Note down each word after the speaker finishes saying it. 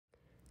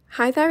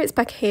Hi there, it's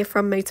Becca here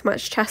from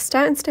Motormatch Chester,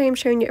 and today I'm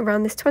showing you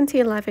around this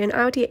 2011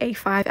 Audi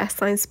A5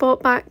 S-Line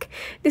Sportback.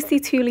 This is the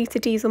 2-litre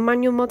diesel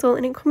manual model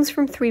and it comes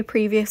from 3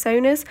 previous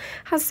owners,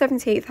 has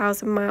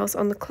 78,000 miles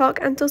on the clock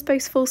and does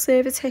boast full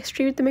service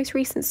history with the most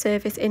recent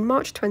service in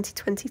March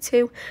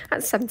 2022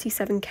 at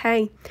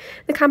 77k.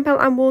 The cam belt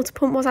and water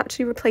pump was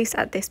actually replaced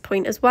at this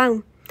point as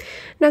well.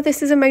 Now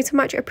this is a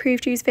Motormatch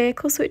approved used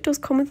vehicle, so it does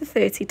come with a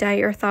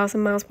 30-day or 1,000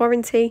 miles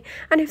warranty,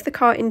 and if the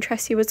car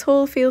interests you at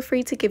all, feel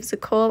free to give us a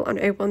call on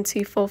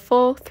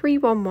 01244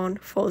 311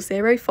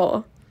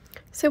 404.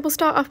 So we'll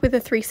start off with a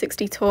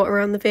 360 tour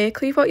around the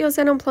vehicle. You've got your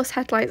Xenon Plus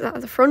headlights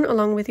at the front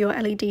along with your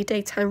LED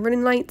daytime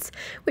running lights,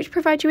 which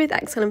provide you with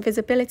excellent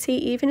visibility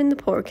even in the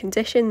poorer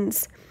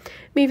conditions.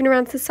 Moving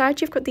around to the side,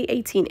 you've got the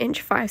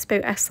 18-inch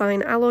 5-spoke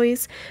S-Line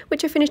alloys,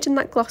 which are finished in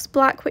that gloss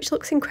black, which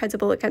looks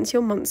incredible against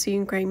your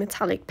Monsoon Grey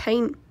metallic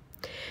paint.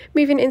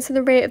 Moving into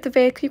the rear of the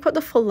vehicle, you've got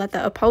the full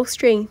leather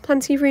upholstery,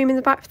 plenty of room in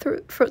the back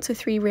for up to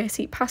 3 rear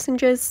seat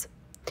passengers.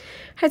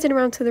 Heading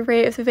around to the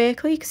rear of the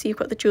vehicle, you can see you've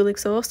got the dual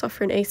exhaust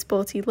offering a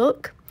sporty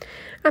look.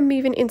 And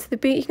moving into the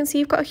boot, you can see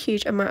you've got a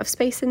huge amount of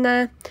space in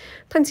there,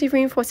 plenty of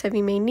room for whatever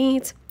you may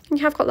need, and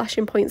you have got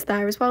lashing points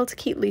there as well to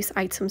keep loose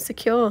items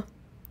secure.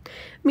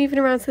 Moving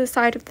around to the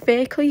side of the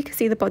vehicle, you can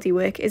see the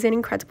bodywork is in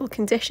incredible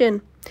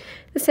condition.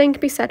 The same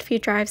can be said for your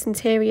driver's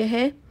interior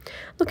here,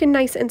 looking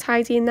nice and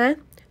tidy in there,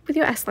 with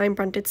your S-Line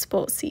branded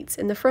sports seats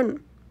in the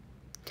front.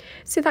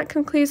 So that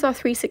concludes our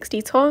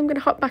 360 tour. I'm going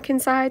to hop back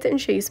inside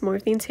and show you some more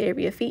of the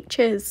interior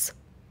features.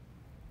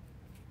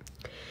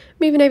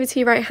 Moving over to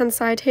your right hand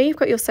side here, you've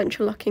got your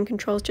central locking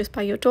controls just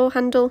by your door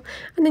handle,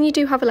 and then you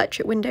do have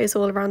electric windows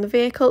all around the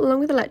vehicle along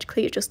with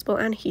electrically adjustable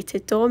and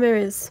heated door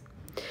mirrors.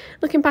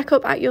 Looking back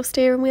up at your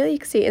steering wheel, you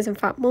can see it is in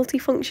fact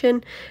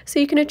multifunction, so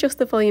you can adjust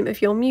the volume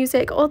of your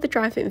music or the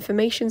driver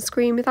information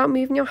screen without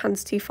moving your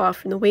hands too far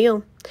from the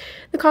wheel.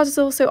 The car does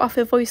also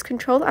offer voice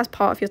control as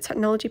part of your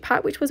technology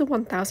pack, which was a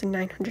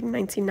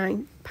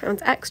 £1,999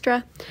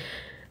 extra.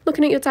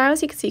 Looking at your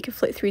dials, you can see you can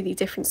flick through the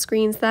different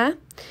screens there. And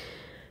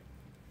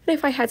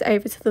if I head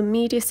over to the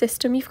media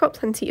system, you've got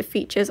plenty of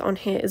features on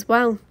here as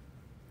well.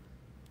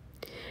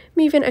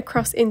 Moving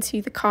across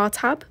into the car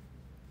tab,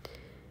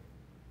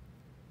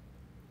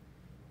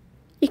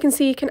 you can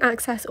see you can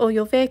access all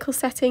your vehicle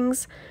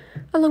settings,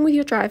 along with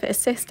your driver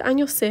assist and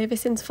your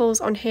service intervals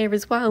on here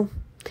as well,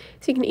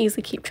 so you can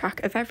easily keep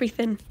track of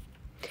everything.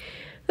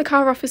 The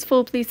car offers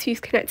full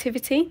Bluetooth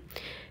connectivity,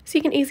 so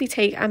you can easily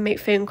take and make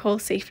phone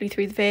calls safely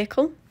through the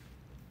vehicle.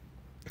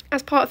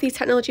 As part of the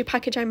technology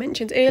package I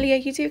mentioned earlier,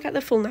 you do get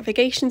the full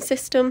navigation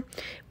system.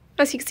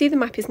 As you can see, the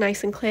map is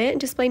nice and clear and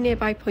display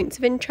nearby points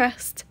of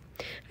interest.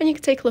 And you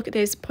can take a look at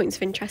those points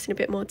of interest in a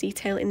bit more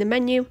detail in the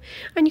menu,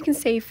 and you can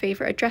save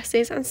favourite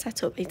addresses and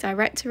set up a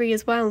directory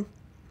as well.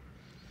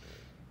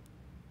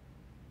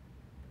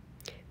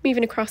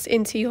 Moving across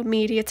into your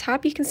media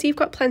tab, you can see you've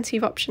got plenty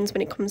of options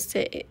when it comes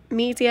to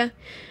media.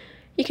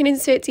 You can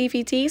insert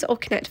DVDs or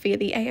connect via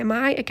the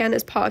AMI, again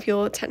as part of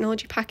your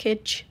technology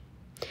package.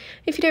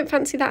 If you don't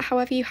fancy that,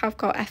 however, you have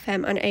got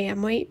FM and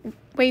AM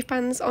wave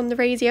bands on the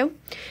radio,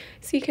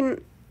 so you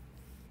can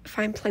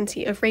find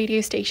plenty of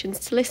radio stations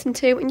to listen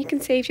to, and you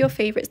can save your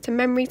favourites to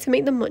memory to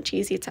make them much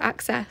easier to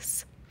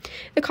access.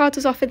 The car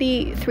does offer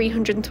the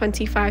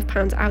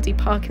 £325 Audi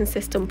Parking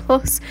System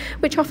Plus,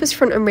 which offers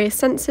front and rear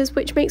sensors,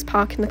 which makes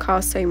parking the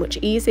car so much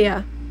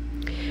easier.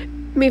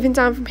 Moving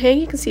down from here,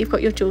 you can see you've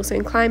got your dual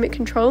zone climate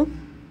control.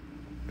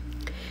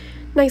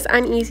 Nice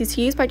and easy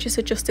to use by just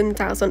adjusting the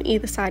dials on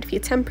either side of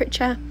your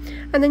temperature,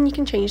 and then you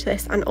can change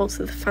this and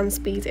alter the fan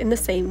speed in the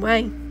same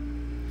way.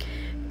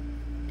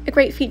 A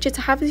great feature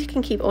to have is you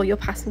can keep all your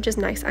passengers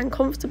nice and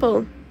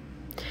comfortable.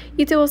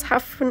 You do also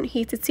have front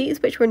heated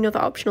seats, which were another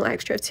optional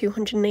extra of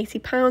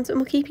 £280 and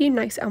will keep you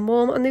nice and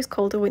warm on those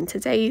colder winter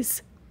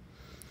days.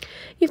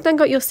 You've then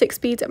got your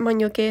 6-speed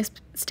manual gear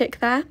stick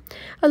there,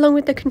 along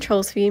with the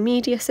controls for your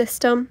media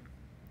system.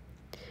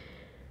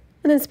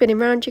 And then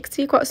spinning around, you can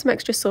see you've got some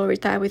extra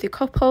storage there with your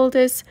cup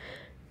holders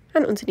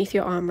and underneath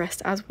your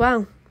armrest as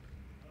well.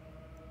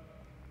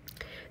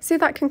 So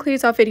that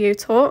concludes our video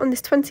tour on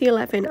this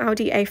 2011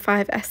 Audi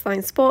A5 S-Line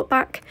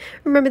Sportback.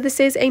 Remember, this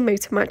is a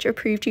Motormatch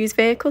approved used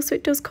vehicle, so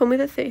it does come with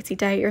a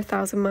 30-day or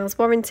 1,000 miles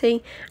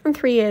warranty, and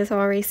 3 years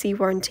RAC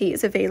warranty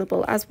is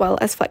available, as well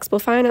as flexible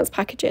finance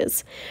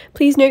packages.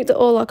 Please note that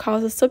all our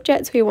cars are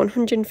subject to a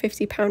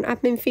 £150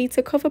 admin fee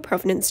to cover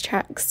provenance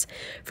checks.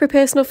 For a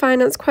personal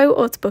finance quote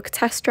or to book a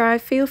test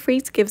drive, feel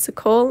free to give us a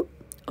call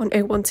on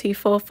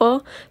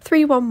 01244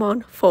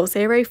 311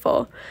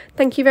 404.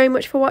 Thank you very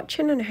much for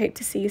watching, and I hope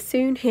to see you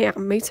soon here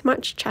on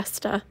Motormatch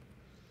Chester.